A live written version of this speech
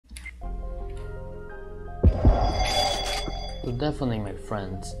Good evening, my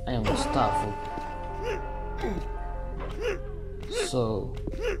friends. I am Gustavo. So,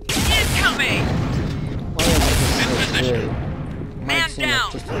 incoming! what I want to show today might seem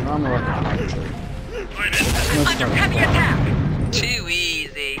like just a normal rocket launcher. Under heavy attack! Too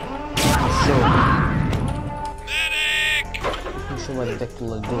easy. I'm sure what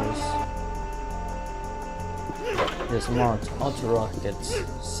exactly it does. This marked auto rockets.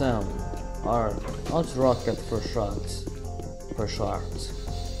 Some are auto rocket per shots.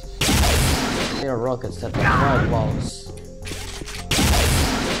 They are rockets that have wide walls.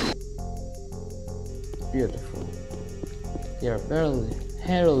 Beautiful. They are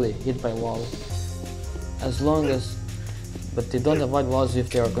barely hit by wall. But they don't avoid walls if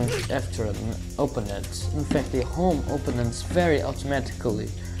they are going after an opponent. In fact, they home opponents very automatically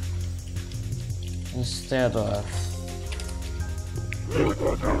instead of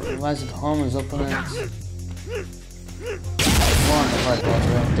once it homes opponents. One avoid walls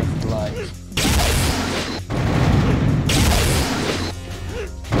or anything like.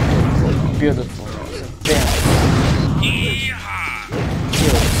 Beautiful.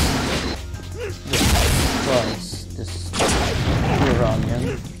 This Iranian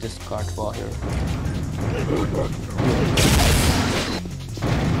discard wire.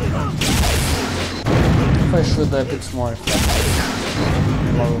 If I should have it's more effective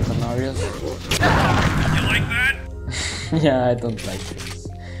in more open areas. You like that? Yeah, I don't like this.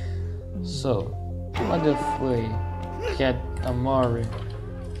 So, what if we get a more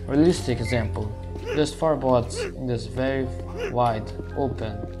realistic example? There's 4 bots in this very wide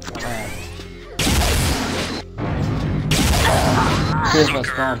open land. Give us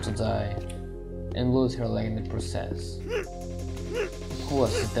bound to die and lose her leg in the process. Who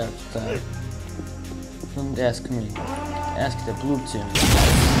was there to die? Don't ask me. Ask the blue team.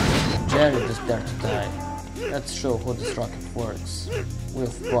 Jared is there to die. Let's show how this rocket works.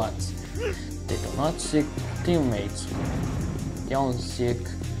 With bots. They do not seek teammates. They only seek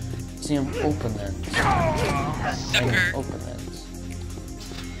team opponents. Opponents.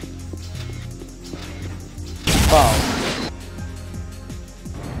 Wow.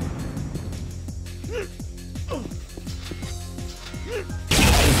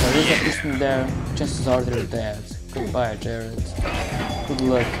 If there is a person there, chances are they're dead. Goodbye, Jared. Good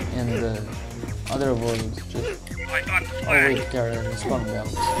luck in the other world. Just await Jared and spawn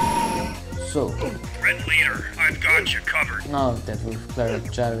belt. So, Red leader, I've got you covered. now that we've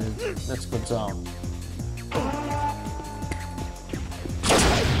cleared Jared, let's go down.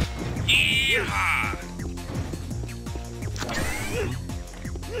 Yeehaw!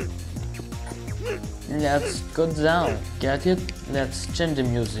 Let's go down. Get it? Let's change the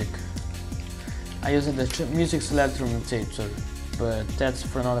music. I used the music selector mutator, but that's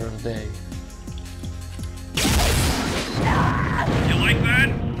for another day. You like that?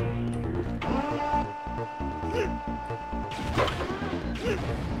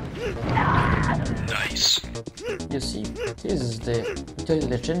 Nice. You see, this is the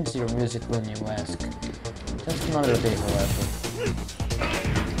change your music when you ask. Just another day, however.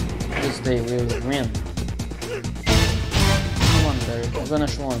 This day we will win. Come on, Barry, I'm gonna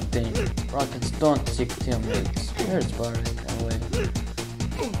show one thing. Rockets don't seek teammates. Where's Barry? Anyway.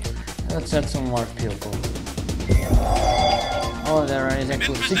 Let's add some more people. Oh, there are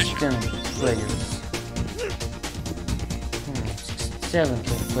actually 16 players.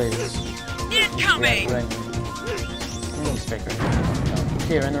 17 players. Incoming!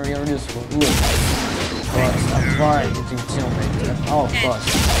 Here, and you're useful. Look. But avoid getting teammates at all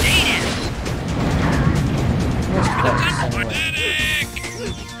costs. Most costs anyway.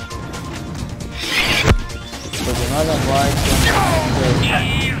 But do not avoid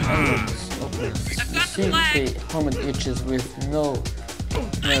opponents. You see, they home itches with no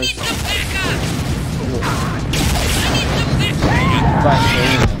mercy.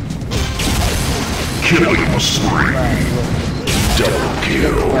 Killing spree. Double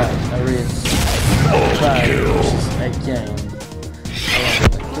kill. Multi kill. Again.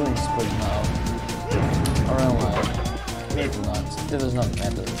 Killing spree now. Around maybe not. It does not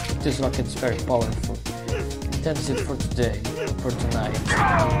matter. This rocket is very powerful. And that's it for today. For tonight.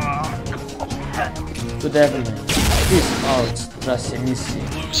 Good evening. Peace out, draci, amici.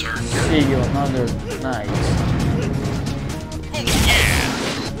 See you another night.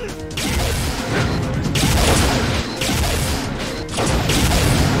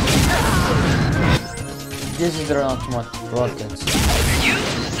 This is the automatic rockets. You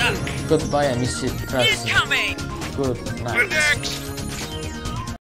suck. Goodbye, amici, draci. Incoming. Good night. Next.